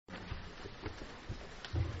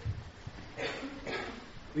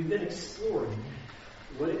We've been exploring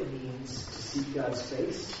what it means to seek God's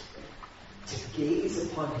face, to gaze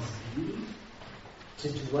upon His beauty, to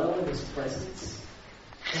dwell in His presence,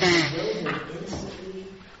 and to know Him intimately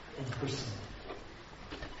and personally.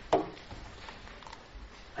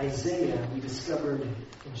 Isaiah, we discovered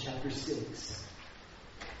in chapter 6,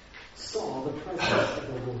 saw the presence of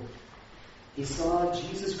the Lord. He saw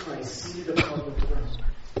Jesus Christ seated upon the throne.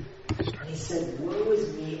 And he said, "Woe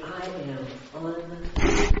is me, I am undone."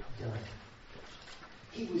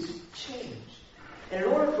 He was changed. And in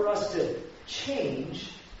order for us to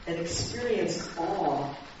change and experience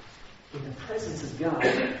awe in the presence of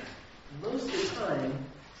God, most of the time,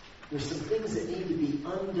 there's some things that need to be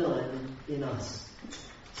undone in us.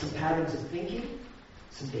 Some patterns of thinking,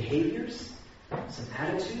 some behaviors, some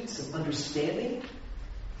attitudes, some understanding.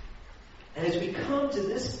 And as we come to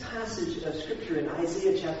this passage of Scripture in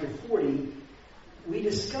Isaiah chapter 40, we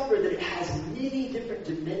discover that it has many different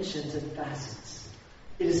dimensions and facets.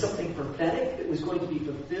 It is something prophetic that was going to be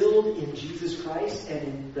fulfilled in Jesus Christ and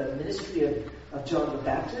in the ministry of John the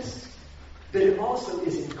Baptist. But it also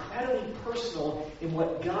is incredibly personal in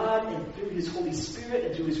what God, and through His Holy Spirit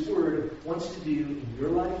and through His Word, wants to do in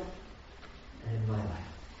your life and in my life.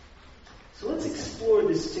 So let's explore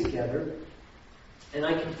this together. And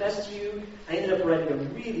I confess to you, I ended up writing a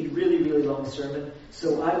really, really, really long sermon.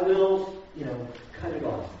 So I will, cut it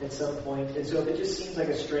off at some point. And so if it just seems like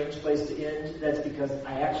a strange place to end, that's because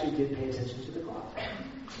I actually did pay attention to the clock.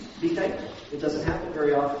 Be thankful. It doesn't happen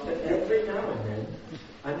very often, but every now and then,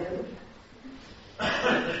 I'm in.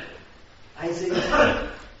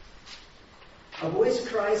 Isaiah, a voice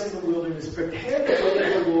cries in the wilderness, "Prepare the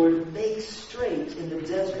way of the Lord, make straight in the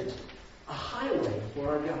desert a highway for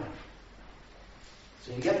our God."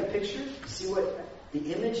 So you got the picture? You see what the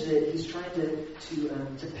image that he's trying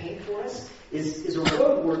to paint for us is a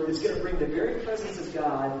roadwork that's going to bring the very presence of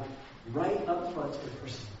God right up front and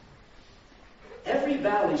personal. Every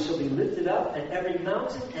valley shall be lifted up, and every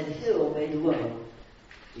mountain and hill made low.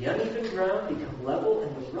 The uneven ground become level,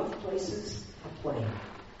 and the rough places a plain. And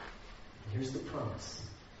here's the promise.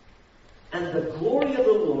 And the glory of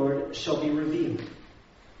the Lord shall be revealed.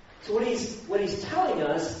 So what he's telling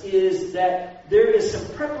us is that there is some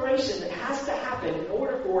preparation that has to happen in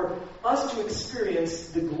order for us to experience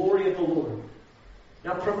the glory of the Lord.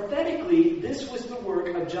 Now prophetically, this was the work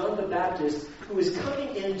of John the Baptist, who was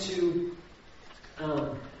coming into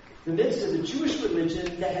the midst of the Jewish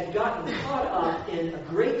religion that had gotten caught up in a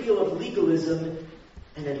great deal of legalism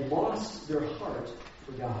and had lost their heart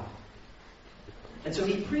for God. And so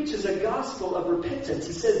he preaches a gospel of repentance.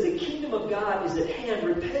 He says the kingdom of God is at hand.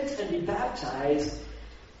 Repent and be baptized.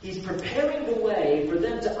 He's preparing the way for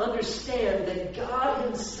them to understand that God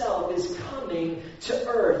Himself is coming to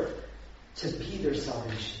earth to be their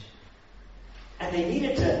salvation. And they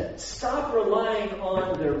needed to stop relying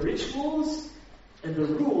on their rituals and the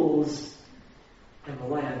rules and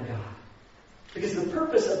rely on God. Because the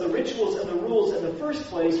purpose of the rituals and the rules in the first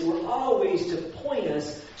place were always to point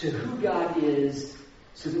us to who God is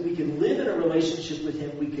so that we can live in a relationship with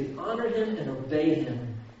Him, we can honor Him and obey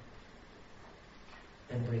Him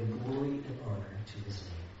and bring glory and honor to His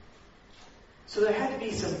name. So there had to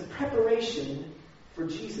be some preparation for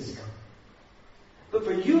Jesus coming. But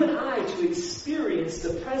for you and I to experience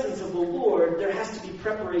the presence of the Lord, there has to be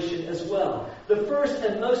preparation as well. The first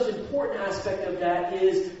and most important aspect of that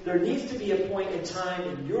is there needs to be a point in time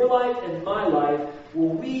in your life and my life where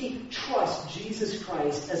we trust Jesus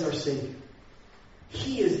Christ as our Savior.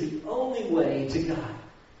 He is the only way to God,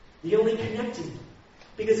 the only connecting,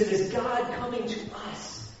 because it is God coming to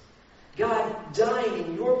us. God dying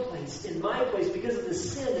in your place, in my place, because of the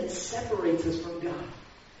sin that separates us from God.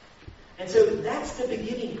 And so that's the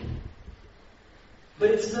beginning.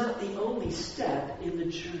 But it's not the only step in the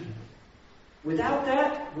journey. Without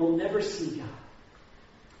that, we'll never see God.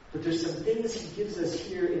 But there's some things He gives us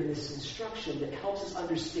here in this instruction that helps us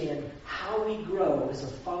understand how we grow as a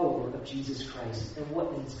follower of Jesus Christ and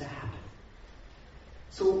what needs to happen.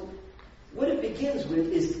 So what it begins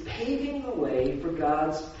with is paving the way for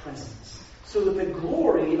God's presence so that the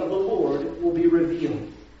glory of the Lord will be revealed.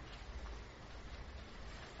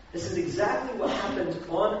 This is exactly what happened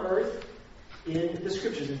on earth in the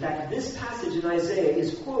Scriptures. In fact, this passage in Isaiah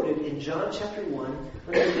is quoted in John chapter 1.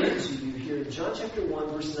 Let me read to you here in John chapter 1,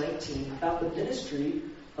 verse 19, about the ministry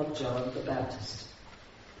of John the Baptist.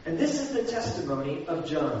 And this is the testimony of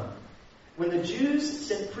John. When the Jews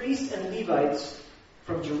sent priests and Levites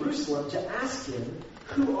from Jerusalem to ask him,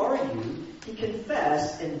 "Who are you?" he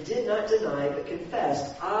confessed and did not deny, but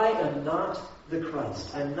confessed, "I am not the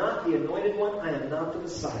Christ. I am not the anointed one. I am not the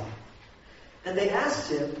Messiah." And they asked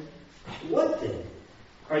him, "What then?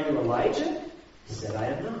 Are you Elijah? He said, I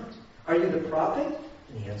am not. Are you the prophet?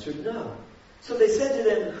 And he answered, no. So they said to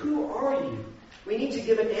them, who are you? We need to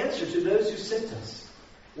give an answer to those who sent us.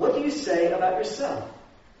 What do you say about yourself?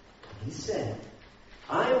 He said,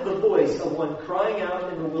 I am the voice of one crying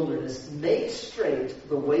out in the wilderness, make straight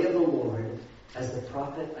the way of the Lord, as the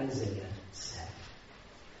prophet Isaiah said.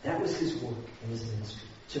 That was his work in his ministry,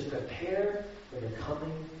 to prepare for the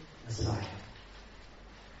coming Messiah.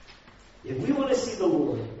 If we want to see the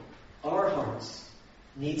Lord, our hearts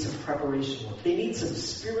need some preparation work. They need some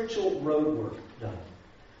spiritual road work done.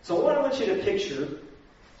 So what I want you to picture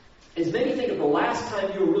is maybe think of the last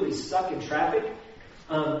time you were really stuck in traffic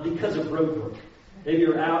because of road work. Maybe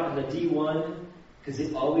you're out on the D1, because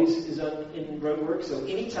it always is in road work. So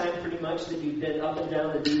anytime pretty much that you've been up and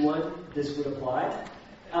down the D1, this would apply.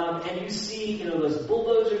 And you see, those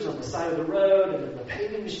bulldozers on the side of the road, and then the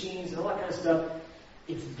paving machines and all that kind of stuff.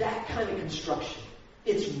 It's that kind of construction.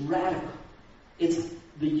 It's radical. It's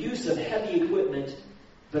the use of heavy equipment,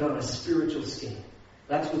 but on a spiritual scale.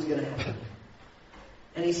 That's what's going to happen.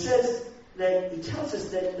 And he tells us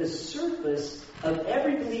that the surface of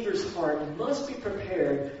every believer's heart must be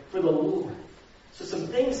prepared for the Lord. So some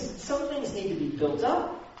things need to be built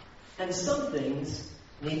up, and some things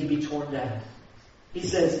need to be torn down. He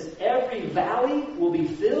says, every valley will be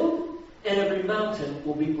filled, and every mountain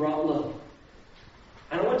will be brought low.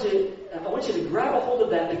 And I want you to grab a hold of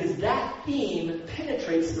that, because that theme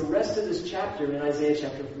penetrates the rest of this chapter in Isaiah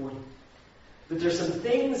chapter 40. That there's some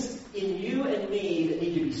things in you and me that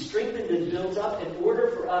need to be strengthened and built up in order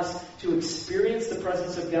for us to experience the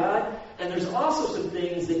presence of God. And there's also some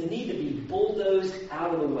things that need to be bulldozed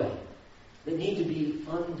out of the way, that need to be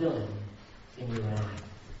undone in your life.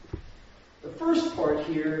 The first part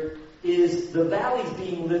here is the valleys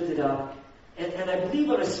being lifted up. And I believe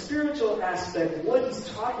on a spiritual aspect, what he's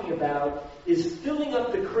talking about is filling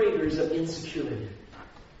up the craters of insecurity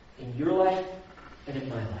in your life and in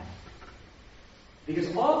my life.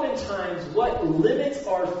 Because oftentimes what limits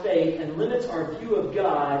our faith and limits our view of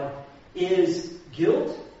God is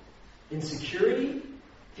guilt, insecurity,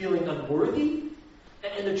 feeling unworthy.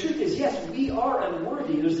 And the truth is, yes, we are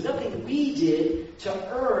unworthy. There's nothing we did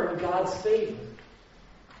to earn God's favor.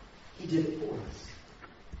 He did it for us.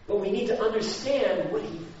 But we need to understand what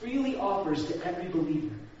He freely offers to every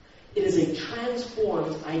believer. It is a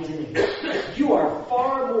transformed identity. You are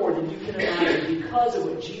far more than you can imagine because of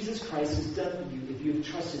what Jesus Christ has done for you if you have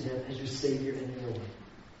trusted Him as your Savior and your Lord.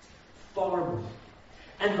 Far more.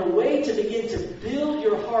 And the way to begin to build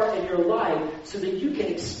your heart and your life so that you can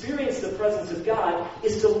experience the presence of God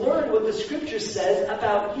is to learn what the Scripture says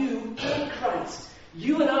about you in Christ.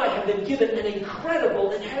 You and I have been given an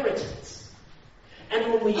incredible inheritance.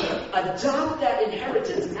 And when we adopt that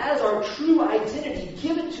inheritance as our true identity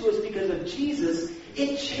given to us because of Jesus,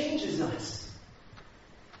 it changes us.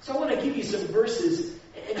 So I want to give you some verses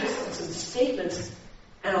and just some statements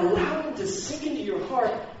and allow them to sink into your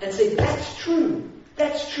heart and say, that's true.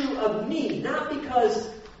 That's true of me. Not because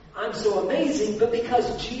I'm so amazing, but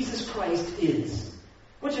because Jesus Christ is.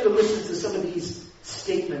 I want you to listen to some of these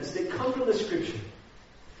statements that come from the Scripture.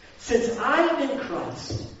 Since I am in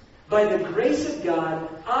Christ, by the grace of God,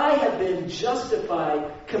 I have been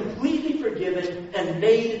justified, completely forgiven, and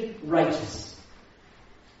made righteous.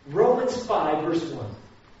 Romans 5, verse 1.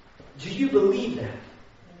 Do you believe that?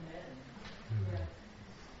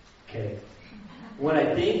 Okay. What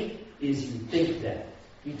I think is you think that.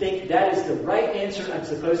 You think that is the right answer I'm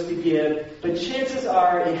supposed to give, but chances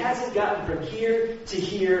are it hasn't gotten from here to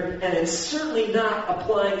here, and it's certainly not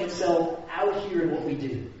applying itself out here in what we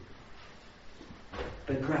do.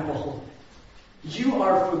 But grab a hold. You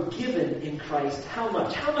are forgiven in Christ. How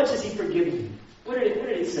much? How much has He forgiven you? What did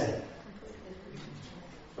it say?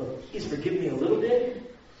 Well, He's forgiven me a little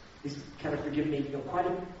bit. He's kind of forgiven me quite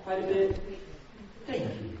a bit. Thank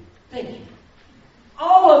you. Thank you.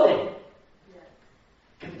 All of it.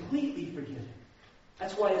 Completely forgiven.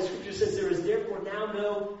 That's why the Scripture says there is therefore now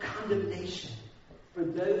no condemnation for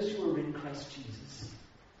those who are in Christ Jesus.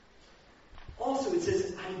 Also, it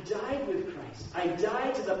says, I died with Christ. I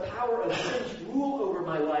died to the power of sin's rule over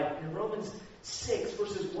my life. In Romans 6,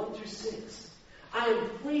 verses 1 through 6. I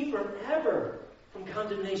am free forever from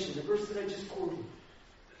condemnation. The verse that I just quoted.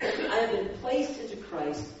 I have been placed into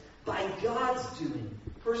Christ by God's doing.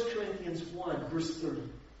 1 Corinthians 1, verse 30.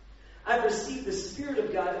 I've received the Spirit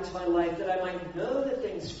of God into my life that I might know the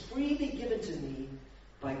things freely given to me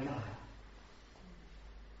by God.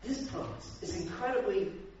 This promise is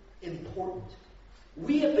incredibly important.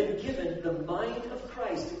 We have been given the mind of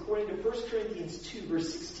Christ according to 1 Corinthians 2,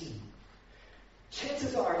 verse 16.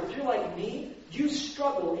 Chances are, if you're like me, you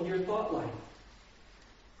struggle in your thought life.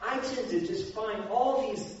 I tend to just find all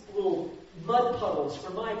these little mud puddles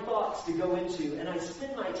for my thoughts to go into, and I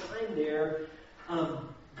spend my time there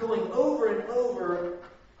going over and over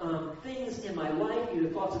things in my life, either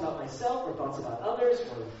thoughts about myself or thoughts about others,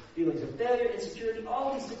 or feelings of failure, insecurity,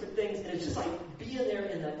 all these different things, and it's just like being there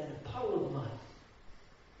in a puddle of mud.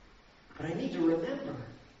 But I need to remember,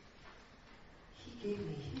 He gave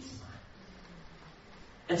me His mind.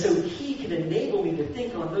 And so He can enable me to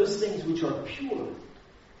think on those things which are pure,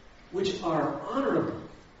 which are honorable,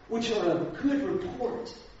 which are of good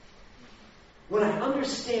report. When I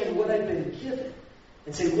understand what I've been given,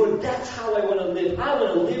 and say, Lord, that's how I want to live. I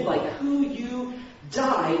want to live like who You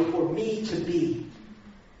died for me to be.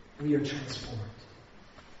 We are transformed.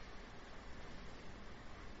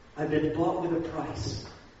 I've been bought with a price.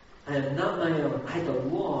 I am not my own. I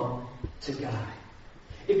belong to God.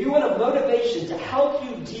 If you want a motivation to help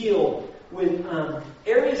you deal with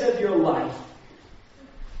areas of your life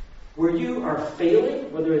where you are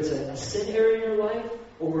failing, whether it's a sin area in your life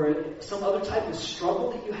or some other type of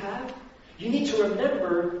struggle that you have, you need to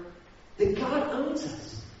remember that God owns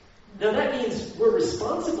us. Now that means we're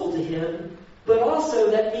responsible to Him, but also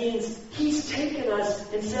that means He's taken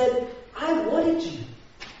us and said, I wanted you.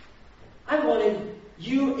 I wanted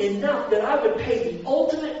you enough that I would pay the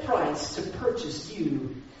ultimate price to purchase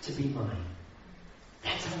you to be mine.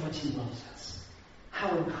 That's how much He loves us.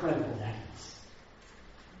 How incredible that is.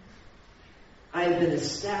 I have been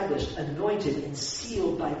established, anointed, and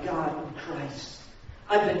sealed by God in Christ.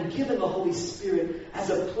 I've been given the Holy Spirit as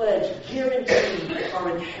a pledge, guaranteeing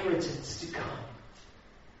our inheritance to come.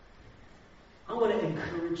 I want to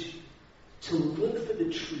encourage you to look for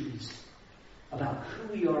the truths about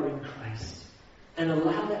who we are in Christ and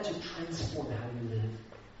allow that to transform how you live.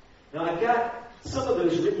 Now, I've got some of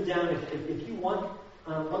those written down. If you want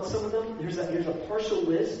some of them, here's a partial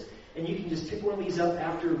list, and you can just pick one of these up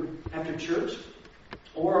after church.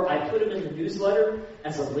 Or I put them in the newsletter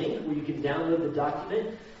as a link where you can download the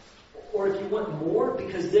document. Or if you want more,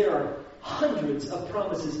 because there are hundreds of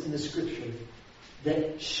promises in the Scripture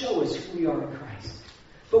that show us who we are in Christ.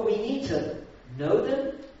 But we need to know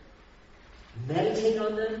them, meditate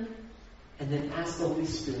on them, and then ask the Holy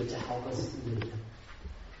Spirit to help us live them.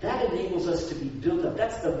 That enables us to be built up.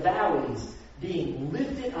 That's the valleys being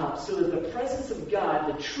lifted up so that the presence of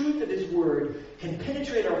God, the truth of His Word, can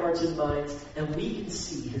penetrate our hearts and minds and we can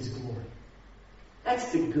see His glory.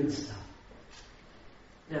 That's the good stuff.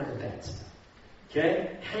 Now the bad stuff.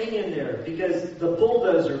 Okay? Hang in there because the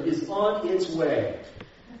bulldozer is on its way.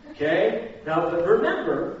 Okay? Now, but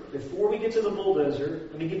remember, before we get to the bulldozer,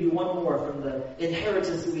 let me give you one more from the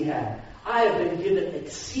inheritance that we have. I have been given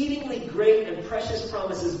exceedingly great and precious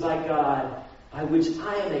promises by God, by which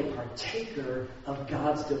I am a partaker of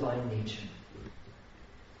God's divine nature.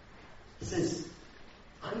 He says,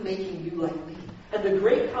 I'm making you like me. And the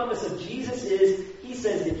great promise of Jesus is, He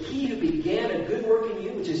says that He who began a good work in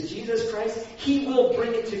you, which is Jesus Christ, He will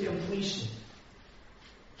bring it to completion.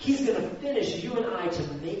 He's going to finish you and I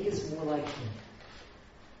to make us more like Him.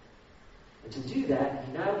 But to do that,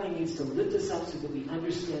 He not only needs to lift us up so that we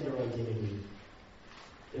understand our identity,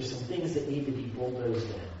 there's some things that need to be bulldozed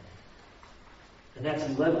down. And that's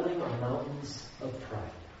leveling our mountains of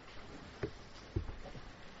pride.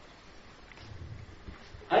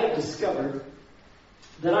 I have discovered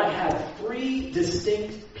that I have 3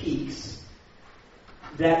 distinct peaks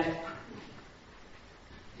that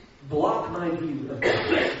block my view of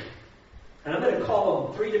God. And I'm going to call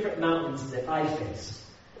them 3 different mountains that I face.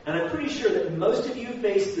 And I'm pretty sure that most of you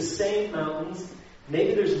face the same mountains.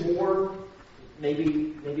 Maybe there's more.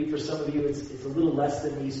 Maybe for some of you it's a little less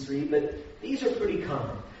than these 3, but these are pretty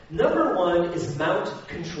common. Number 1 is mount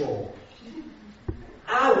control.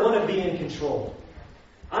 I want to be in control.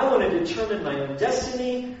 I want to determine my own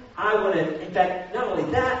destiny. I want to, in fact, not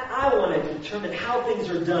only that, I want to determine how things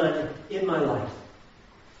are done in my life.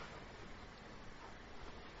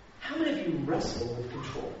 How many of you wrestle with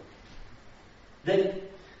control? That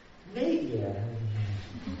maybe,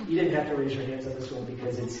 you didn't have to raise your hands on this one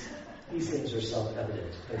because these things are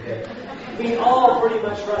self-evident. Okay, we all pretty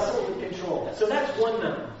much wrestle with control. So that's one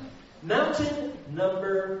mountain. Mountain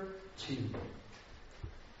number 2.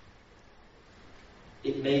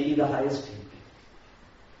 It may be the highest peak.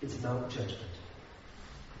 It's Mount Judgment.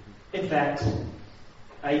 In fact,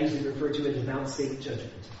 I usually refer to it as Mount Satan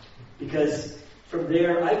Judgment. Because from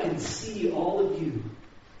there, I can see all of you.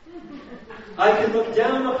 I can look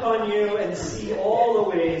down upon you and see all the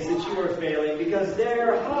ways that you are failing. Because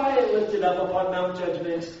there, high and lifted up upon Mount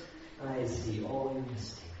Judgment, I see all your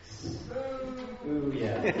mistakes. Ooh,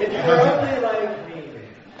 yeah. If you're only like me.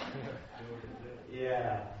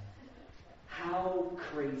 Yeah. How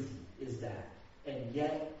crazy crazy is that? And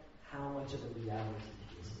yet, how much of a reality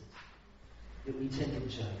is it? That we tend to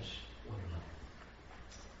judge one another.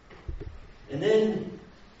 And then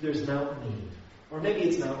there's Mount Me. Or maybe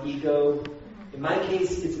it's Mount Ego. In my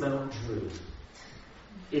case, it's Mount Drew.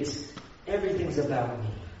 It's everything's about me.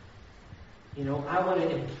 You know, I want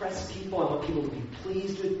to impress people. I want people to be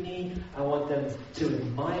pleased with me. I want them to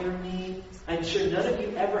admire me. I'm sure none of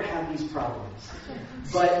you ever have these problems.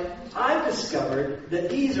 But I've discovered that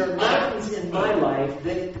these are mountains in my life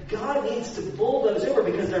that God needs to bulldoze over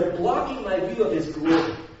because they're blocking my view of His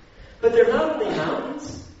glory. But they're not only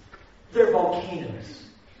mountains, they're volcanoes.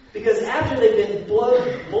 Because after they've been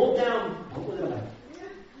pulled down,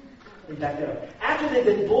 back that up. After they've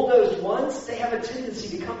been bulldozed once, they have a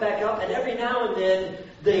tendency to come back up, and every now and then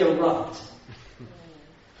they erupt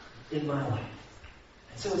in my life.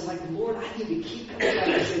 And so it's like, Lord, I need to keep coming back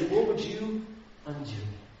and say, Lord, would you undo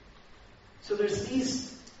me? So there's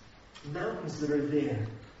these mountains that are there.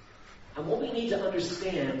 And what we need to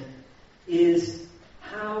understand is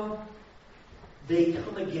how they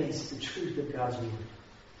come against the truth of God's Word.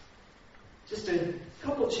 Just a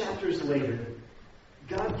couple chapters later,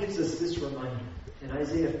 God gives us this reminder in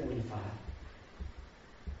Isaiah 45.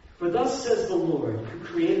 For thus says the Lord, who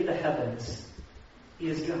created the heavens, He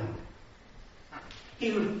is God. He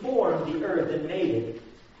who formed the earth and made it,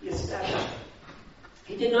 He established it.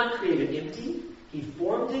 He did not create it empty. He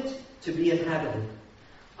formed it to be inhabited.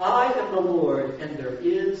 I am the Lord, and there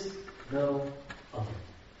is no other.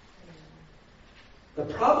 The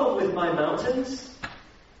problem with my mountains,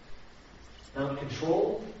 Mount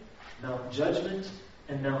Control, Mount Judgment,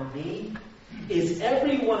 and Mount Me, is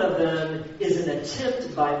every one of them is an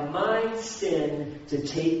attempt by my sin to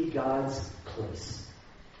take God's place.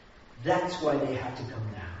 That's why they have to come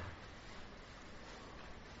down.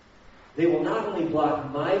 They will not only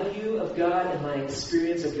block my view of God and my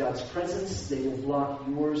experience of God's presence, they will block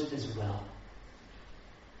yours as well.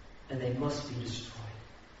 And they must be destroyed.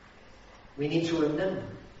 We need to remember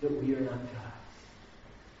that we are not God.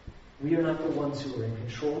 We are not the ones who are in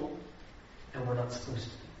control, and we're not supposed to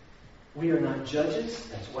be. We are not judges.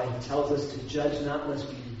 That's why He tells us to judge not lest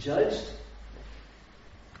we be judged.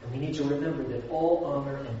 And we need to remember that all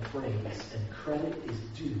honor and praise and credit is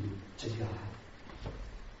due to God.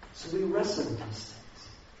 So we wrestle with these things.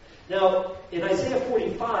 Now, in Isaiah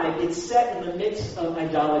 45, it's set in the midst of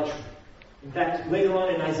idolatry. In fact, later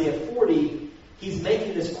on in Isaiah 40, he's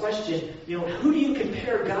making this question, who do you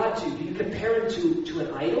compare God to? Do you compare Him to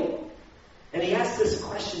an idol? And he asks this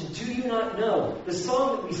question, do you not know? The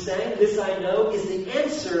song that we sang, This I Know, is the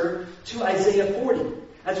answer to Isaiah 40.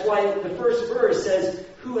 That's why the first verse says,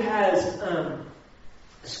 who has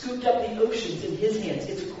scooped up the oceans in His hands?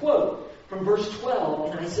 It's a quote from verse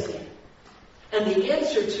 12 in Isaiah. And the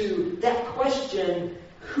answer to that question,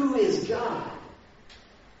 who is God,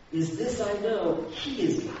 is this I know, He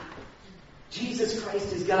is God. Jesus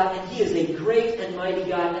Christ is God, and He is a great and mighty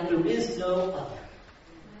God, and there is no other.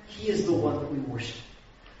 He is the one that we worship.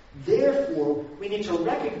 Therefore, we need to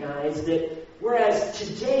recognize that whereas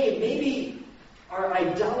today maybe our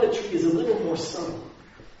idolatry is a little more subtle.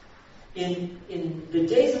 In the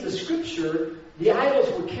days of the Scripture, the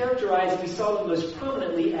idols were characterized, we saw them most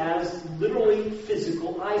prominently, as literally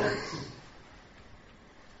physical idols.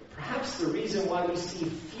 Perhaps the reason why we see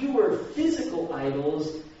fewer physical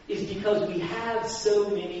idols is because we have so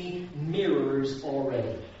many mirrors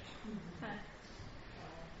already.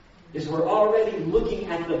 Is we're already looking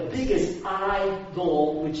at the biggest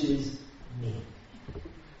idol, which is me.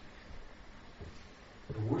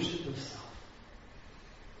 The worship of self.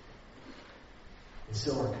 And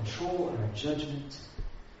so our control and our judgment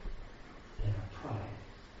and our pride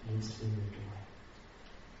needs to be moved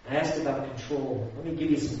away. I asked about control. Let me give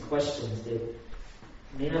you some questions that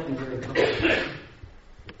may not be very comfortable.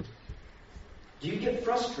 Do you get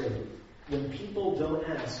frustrated when people don't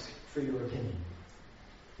ask for your opinion?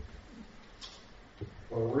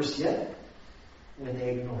 Or worse yet, when they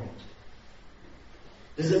ignore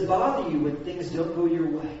it? Does it bother you when things don't go your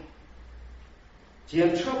way? Do you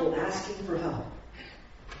have trouble asking for help?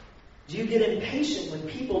 Do you get impatient when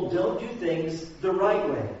people don't do things the right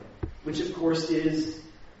way? Which, of course, is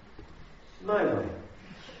my way.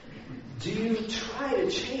 Do you try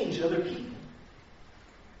to change other people?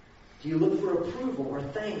 Do you look for approval or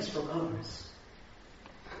thanks from others?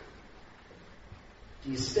 Do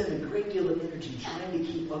you spend a great deal of energy trying to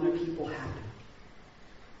keep other people happy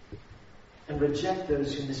and reject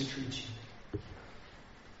those who mistreat you?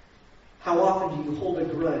 How often do you hold a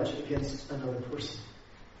grudge against another person?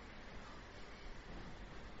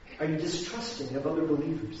 Are you distrusting of other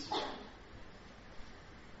believers?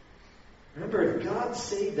 Remember, if God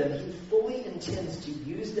saved them, He fully intends to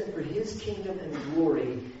use them for His kingdom and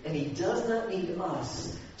glory, and He does not need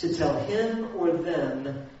us to tell Him or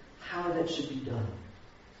them how that should be done.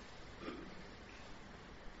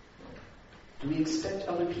 Do we expect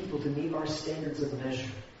other people to meet our standards of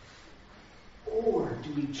measure? Or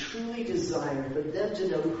do we truly desire for them to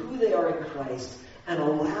know who they are in Christ and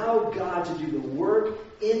allow God to do the work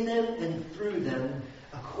in them and through them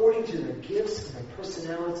according to their gifts and their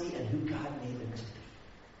personality and who God made them to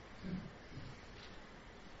be?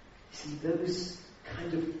 See, those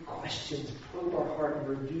kind of questions probe our heart and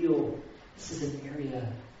reveal this is an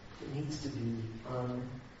area that needs to be undone.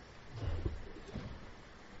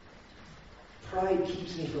 Pride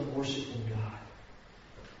keeps me from worshiping God.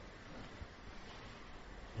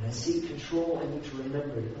 When I seek control, I need to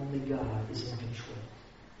remember that only God is in control.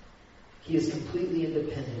 He is completely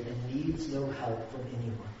independent and needs no help from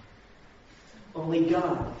anyone. Only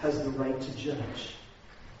God has the right to judge,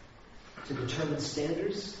 to determine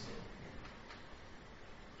standards.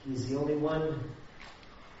 He is the only one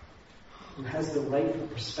who has the right for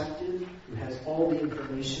perspective, who has all the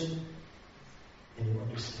information, and who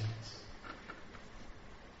understands.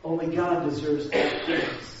 Only God deserves all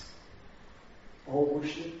praise, all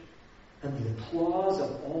worship, and the applause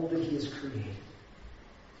of all that He has created.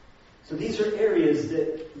 So these are areas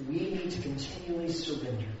that we need to continually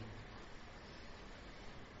surrender.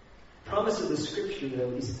 The promise of the Scripture, though,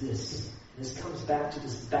 is this. This comes back to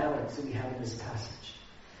this balance that we have in this passage.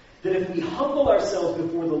 That if we humble ourselves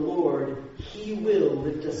before the Lord, He will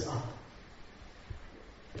lift us up.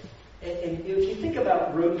 And if you think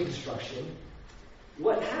about road construction,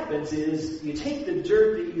 what happens is you take the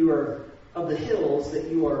dirt that you are of the hills that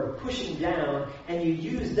you are pushing down, and you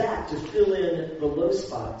use that to fill in the low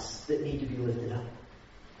spots that need to be lifted up.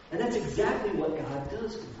 And that's exactly what God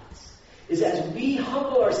does with us. Is as we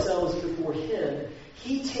humble ourselves before Him,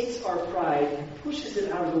 He takes our pride and pushes it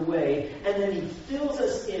out of the way, and then He fills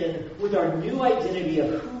us in with our new identity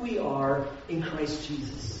of who we are in Christ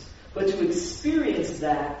Jesus. But to experience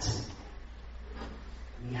that,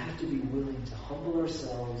 we have to be willing to humble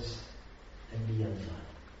ourselves and be undone.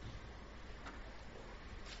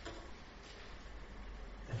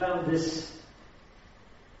 I found this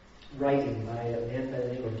writing by a man by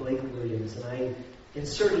the name of Blake Williams, and I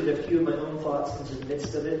inserted a few of my own thoughts into the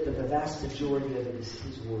midst of it, but the vast majority of it is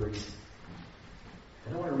his words.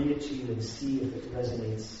 And I want to read it to you and see if it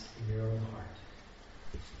resonates in your own heart.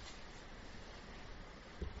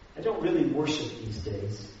 I don't really worship these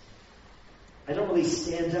days. I don't really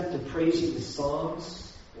stand up to praise you with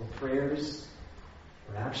songs or prayers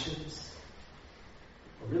or actions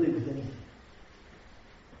or really with anything.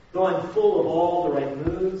 Though I'm full of all the right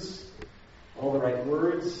moods, all the right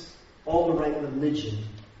words, all the right religion,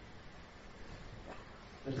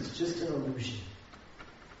 but it's just an illusion.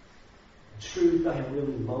 In truth, I am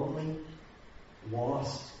really lonely,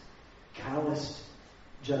 lost, calloused,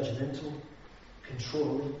 judgmental,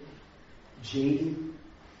 controlling, jaded,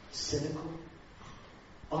 cynical,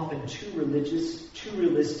 often too religious, too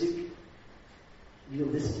realistic.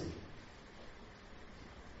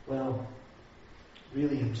 Well,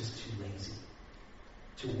 really, I'm just too lazy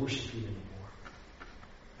to worship you anymore.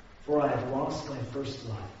 For I have lost my first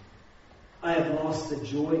love. I have lost the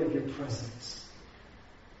joy of your presence.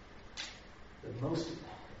 But most of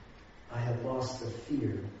all, I have lost the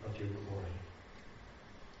fear of your glory.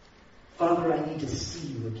 Father, I need to see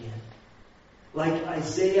you again. Like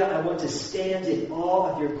Isaiah, I want to stand in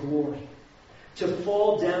awe of your glory, to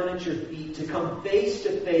fall down at your feet, to come face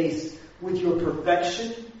to face with your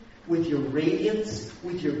perfection, with your radiance,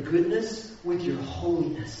 with your goodness, with your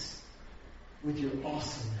holiness, with your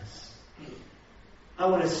awesomeness. I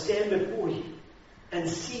want to stand before you and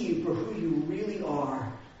see you for who you really are,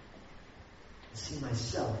 and see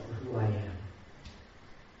myself for who I am.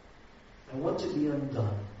 I want to be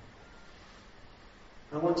undone.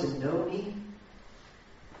 I want to know me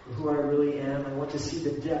for who I really am. I want to see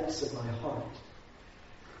the depths of my heart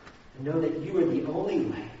and know that you are the only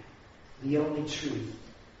way, the only truth,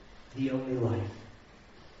 the only life.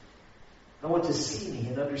 I want to see me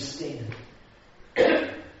and understand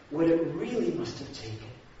what it really must have taken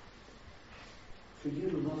for you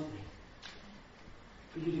to love me,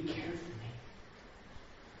 for you to care for me,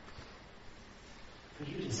 for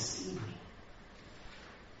you to see me,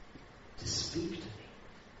 to speak to me,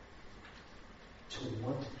 to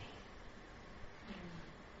want me,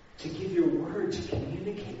 to give your word to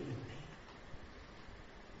communicate with me,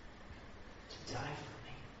 to die for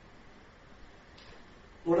me.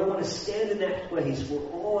 Lord, I want to stand in that place where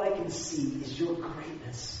all I can see is your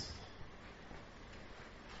greatness.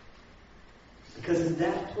 Because in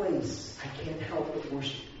that place, I can't help but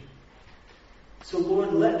worship you. So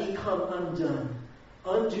Lord, let me come undone.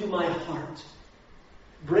 Undo my heart.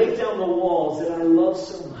 Break down the walls that I love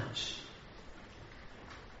so much.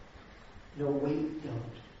 No, wait, don't.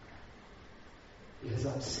 Because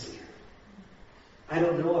I'm scared. I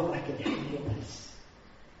don't know if I can handle this.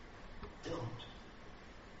 Don't.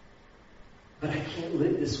 But I can't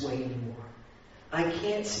live this way anymore. I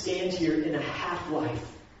can't stand here in a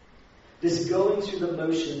half-life. This going through the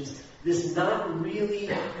motions, this not really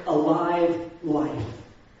alive life.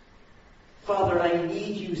 Father, I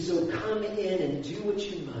need you, so come in and do what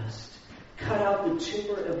you must. Cut out the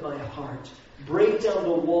tumor of my heart. Break down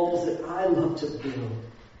the walls that I love to build.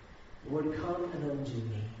 Lord, come and undo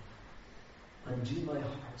me. Undo my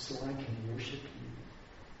heart so I can worship you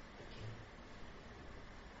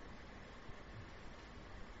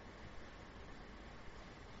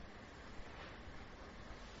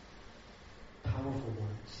again. Powerful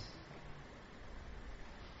words.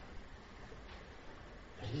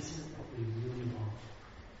 But isn't it what we really long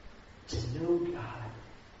for? To know God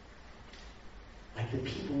like the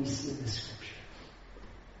people we see in the Scripture.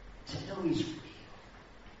 To know He's real.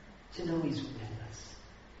 To know He's with us.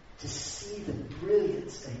 To see the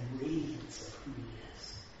brilliance and radiance of who He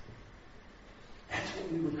is. That's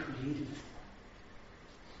what we were created for.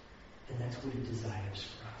 And that's what He desires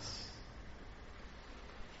for us.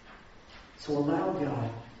 So allow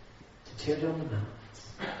God to tear down the mountains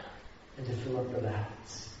and to fill up the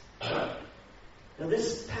valleys. Now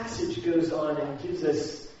this passage goes on and gives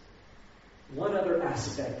us one other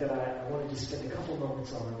aspect that I wanted to spend a couple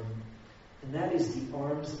moments on, and that is the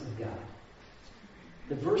arms of God.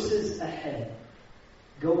 The verses ahead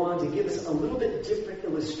go on to give us a little bit different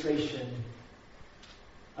illustration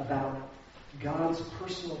about God's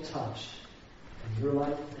personal touch in your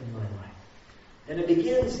life and my life. And it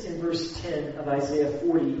begins in verse 10 of Isaiah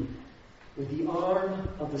 40 with the arm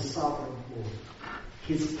of the sovereign Lord.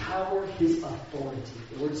 His power, His authority.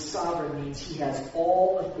 The word sovereign means He has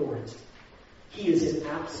all authority. He is in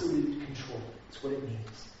absolute control. That's what it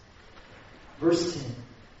means. Verse 10.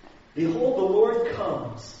 Behold, the Lord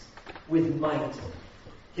comes with might.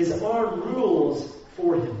 His arm rules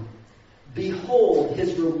for Him. Behold,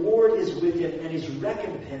 His reward is with Him, and His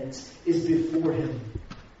recompense is before Him.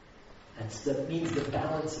 That means the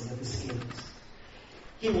balancing of the scales.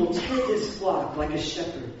 He will tend His flock like a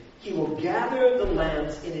shepherd. He will gather the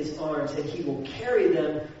lambs in His arms, and He will carry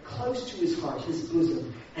them close to His heart, His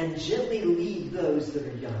bosom, and gently lead those that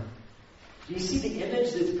are young. Do you see the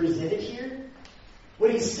image that's presented here?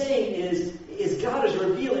 What He's saying is God is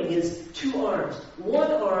revealing His two arms.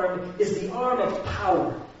 One arm is the arm of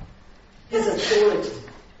power, His authority.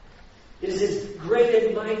 It is His great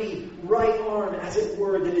and mighty right arm, as it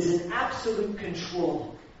were, that is in absolute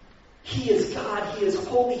control. He is God. He is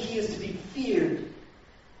holy. He is to be feared.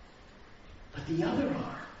 But the other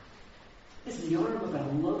arm is the arm of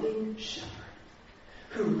a loving shepherd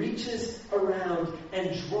who reaches around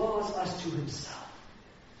and draws us to Himself.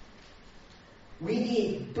 We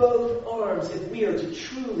need both arms if we are to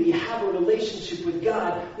truly have a relationship with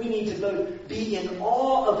God. We need to both be in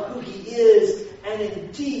awe of who He is and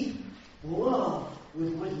in deep love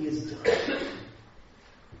with what He has done.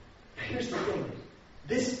 Here's the thing.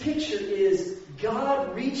 This picture is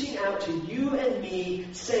God reaching out to you and me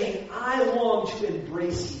saying, I long to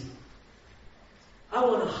embrace you. I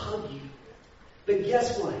want to hug you. But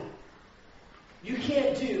guess what? You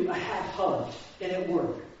can't do a half hug and it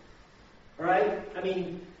work. Alright? I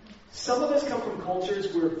mean, some of us come from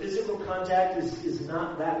cultures where physical contact is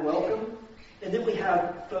not that welcome. And then we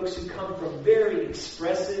have folks who come from very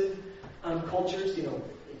expressive cultures,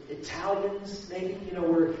 Italians maybe,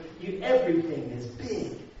 where everything is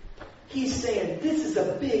big. He's saying this is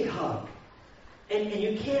a big hug. And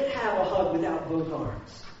you can't have a hug without both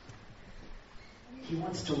arms. He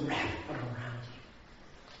wants to wrap them around you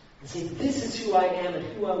and say, this is who I am and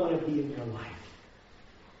who I want to be in your life.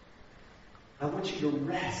 I want you to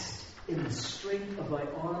rest in the strength of my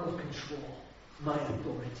arm of control, my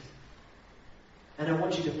authority. And I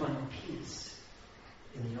want you to find peace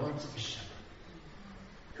in the arms of a shepherd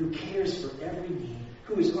who cares for every need,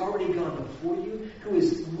 who has already gone before you, who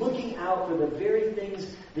is looking out for the very things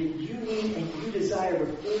that you need and you desire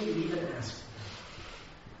before you even ask for them.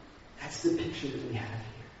 That's the picture that we have here.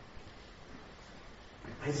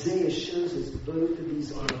 Isaiah shows us both of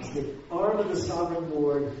these arms, the arm of the sovereign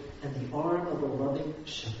Lord and the arm of the loving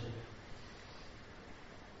shepherd.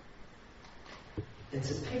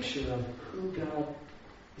 It's a picture of who God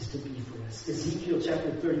is to be for us. Ezekiel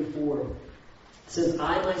chapter 34 says,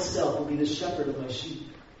 I myself will be the shepherd of my sheep,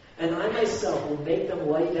 and I myself will make them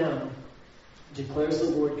lie down declares the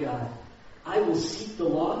Lord God. I will seek the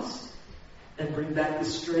lost and bring back the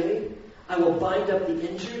stray. I will bind up the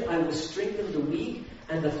injured. I will strengthen the weak.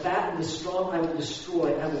 And the fat and the strong I will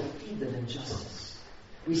destroy. I will feed them in justice.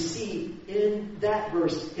 We see in that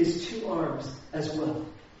verse his two arms as well.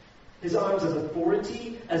 His arms of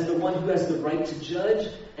authority as the one who has the right to judge,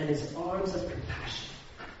 and his arms of compassion.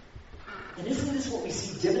 And isn't this what we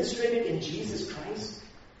see demonstrated in Jesus Christ?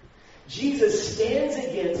 Jesus stands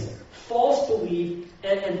against false belief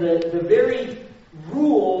and the very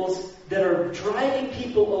rules that are driving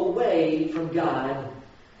people away from God.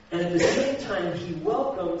 And at the same time, he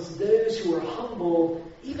welcomes those who are humble,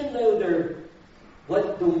 even though they're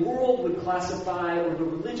what the world would classify, or the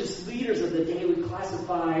religious leaders of the day would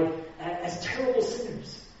classify as terrible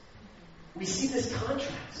sinners. We see this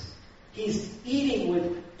contrast. He's eating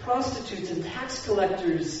with prostitutes and tax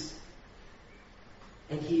collectors,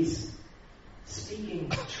 and he's speaking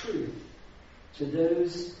truth to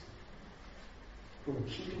those who are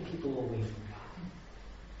keeping people away from God.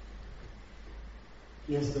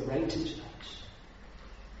 He has the right to judge,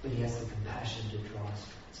 but he has the compassion to draw us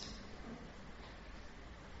towards him.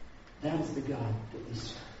 That is the God that we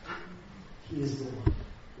serve. He is the one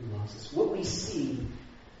who loves us. What we see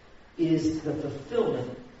is the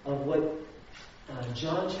fulfillment of what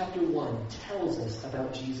John chapter 1 tells us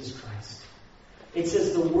about Jesus Christ. It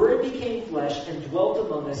says, the Word became flesh and dwelt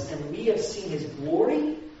among us, and we have seen his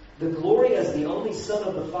glory, the glory as the only Son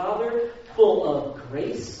of the Father, full of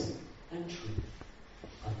grace and truth,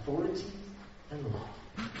 authority and love.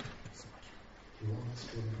 He wants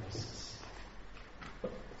to embrace us.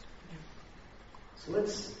 So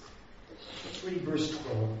let's read verse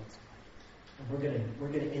 12, and we're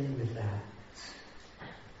gonna end with that.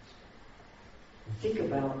 And think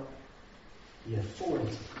about the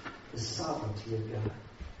authority, the sovereignty of God.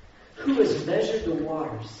 Who has measured the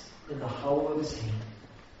waters in the hollow of his hand,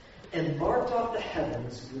 and marked off the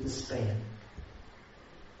heavens with a span,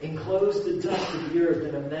 enclosed the dust of the earth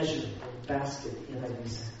in a measure or basket in every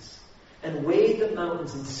sense, and weighed the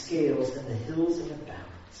mountains in scales and the hills in a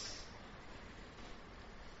balance.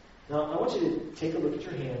 Now, I want you to take a look at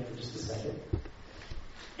your hand for just a second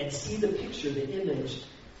and see the picture, the image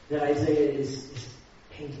that Isaiah is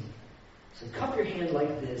painting. So cup your hand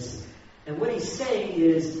like this, and what he's saying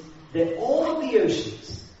is that all of the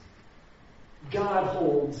oceans God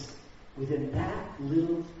holds within that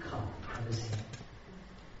little cup of his hand.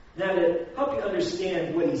 Now, to help you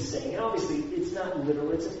understand what he's saying, and obviously it's not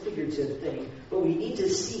literal, it's a figurative thing, but we need to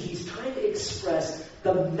see he's trying to express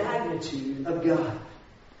the magnitude of God.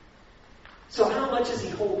 So how much is he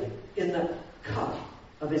holding in the cup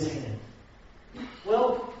of his hand?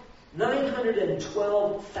 Well,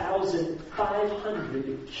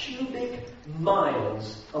 912,500 cubic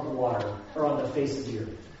miles of water are on the face of the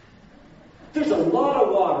earth. There's a lot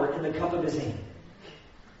of water in the cup of his hand.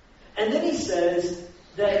 And then he says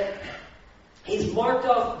that he's marked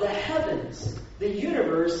off the heavens, the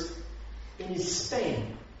universe, in his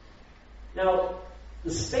span. Now,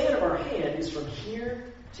 the span of our hand is from here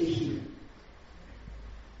to here.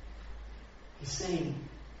 He's saying,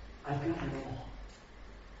 I've got it all.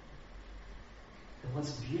 And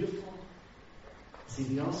what's beautiful is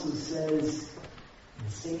he also says in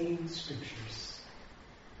the same scriptures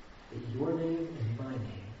that your name and my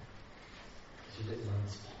name is written on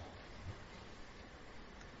his palm.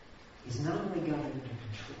 He's not only got it under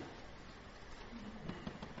control,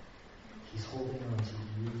 he's holding on to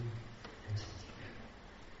you and to you.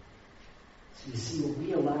 So you see, when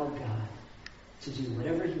we allow God to do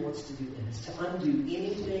whatever he wants to do in us, to undo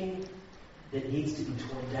anything that needs to be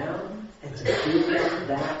torn down, and to build up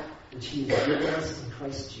that which he has given us in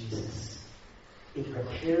Christ Jesus, it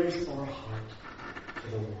prepares our heart for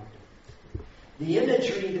the Lord. The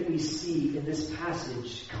imagery that we see in this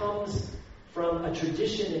passage comes from a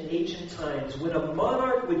tradition in ancient times when a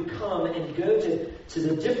monarch would come and go to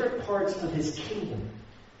the different parts of his kingdom.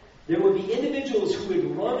 There would be individuals who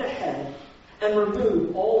would run ahead and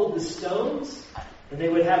remove all of the stones, and they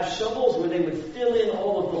would have shovels where they would fill in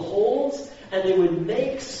all of the holes, and they would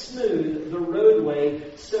make smooth the roadway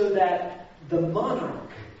so that the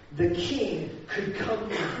monarch, the king, could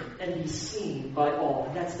come in and be seen by all.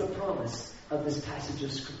 And that's the promise of this passage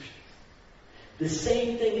of Scripture. The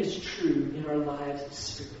same thing is true in our lives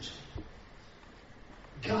spiritually.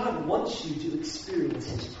 God wants you to experience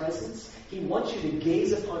his presence. He wants you to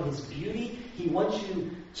gaze upon his beauty. He wants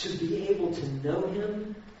you to be able to know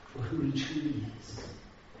him for who he truly is.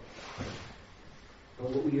 But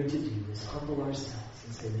what we are to do is humble ourselves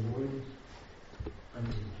and say, Lord,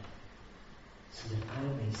 undo me, so that I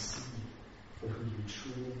may see you for who you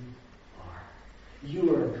truly are.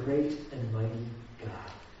 You are a great and mighty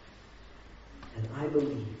God. And I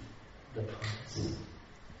believe the promise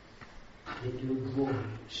that your glory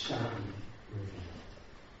shall be revealed.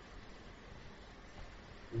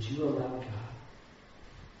 Would you allow God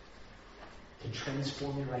to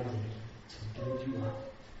transform your identity, to build you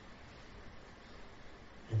up,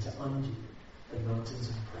 and to undo the mountains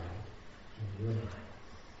of pride in you and I,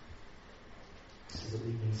 so that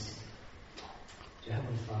we may see? Dear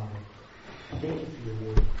Heavenly Father, thank you for your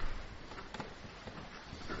word.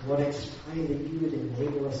 Lord, I just pray that you would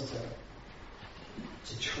enable us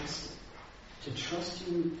to trust it, to trust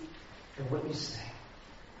you and what you say,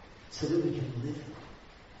 so that we can live it.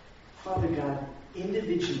 Father God,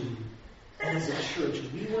 individually and as a church,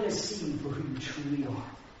 we want to see you for who you truly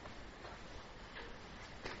are.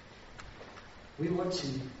 We want to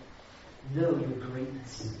know your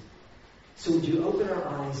greatness. So would you open our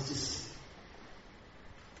eyes to see?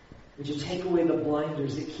 Would you take away the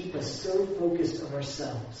blinders that keep us so focused on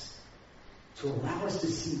ourselves to allow us to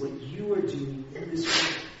see what you are doing in this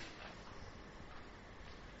world?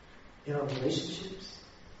 In our relationships,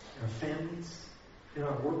 in our families, in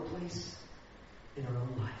our workplace, in our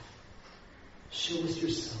own life. Show us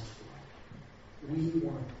yourself, Lord. We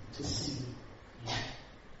want to see you.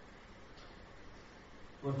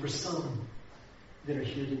 Lord, for some that are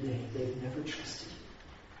here today, they've never trusted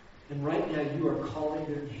you. And right now you are calling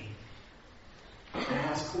their name. I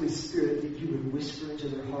ask, Holy Spirit, that you would whisper into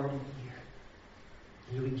their heart and ear.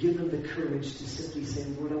 And you would give them the courage to simply say,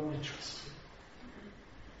 Lord, I want to trust you.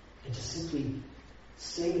 And to simply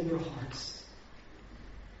say in their hearts,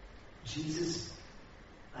 Jesus,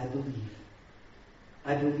 I believe.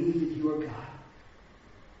 I believe that you are God.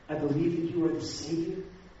 I believe that you are the Savior.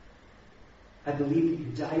 I believe that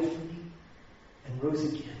you died for me and rose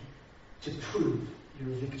again to prove your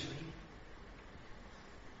victory.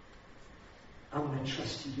 I want to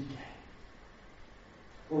trust you today.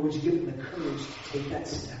 Or would you give them the courage to take that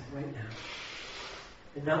step right now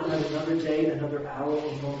and not let another day, another hour,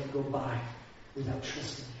 or moment go by without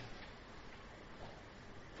trusting you?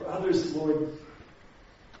 For others, Lord,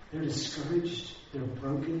 they're discouraged, they're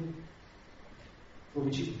broken. Or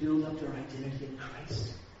would you build up their identity in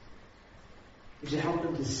Christ? Would you help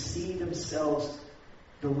them to see themselves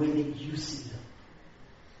the way that you see them?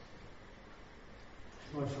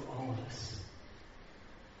 Lord, for all of us,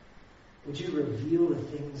 would you reveal the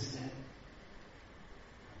things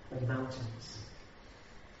the mountains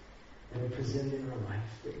that are presented in our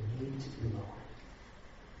life that need to be lowered,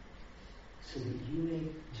 so that you may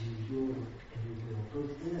do your work and your will,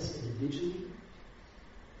 both in us individually,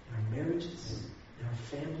 in our marriages, in our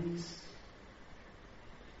families,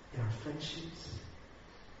 in our friendships,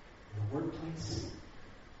 in the workplace,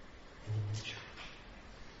 and in the church.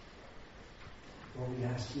 Lord, we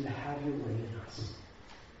ask you to have your way in us.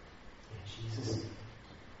 In Jesus' name.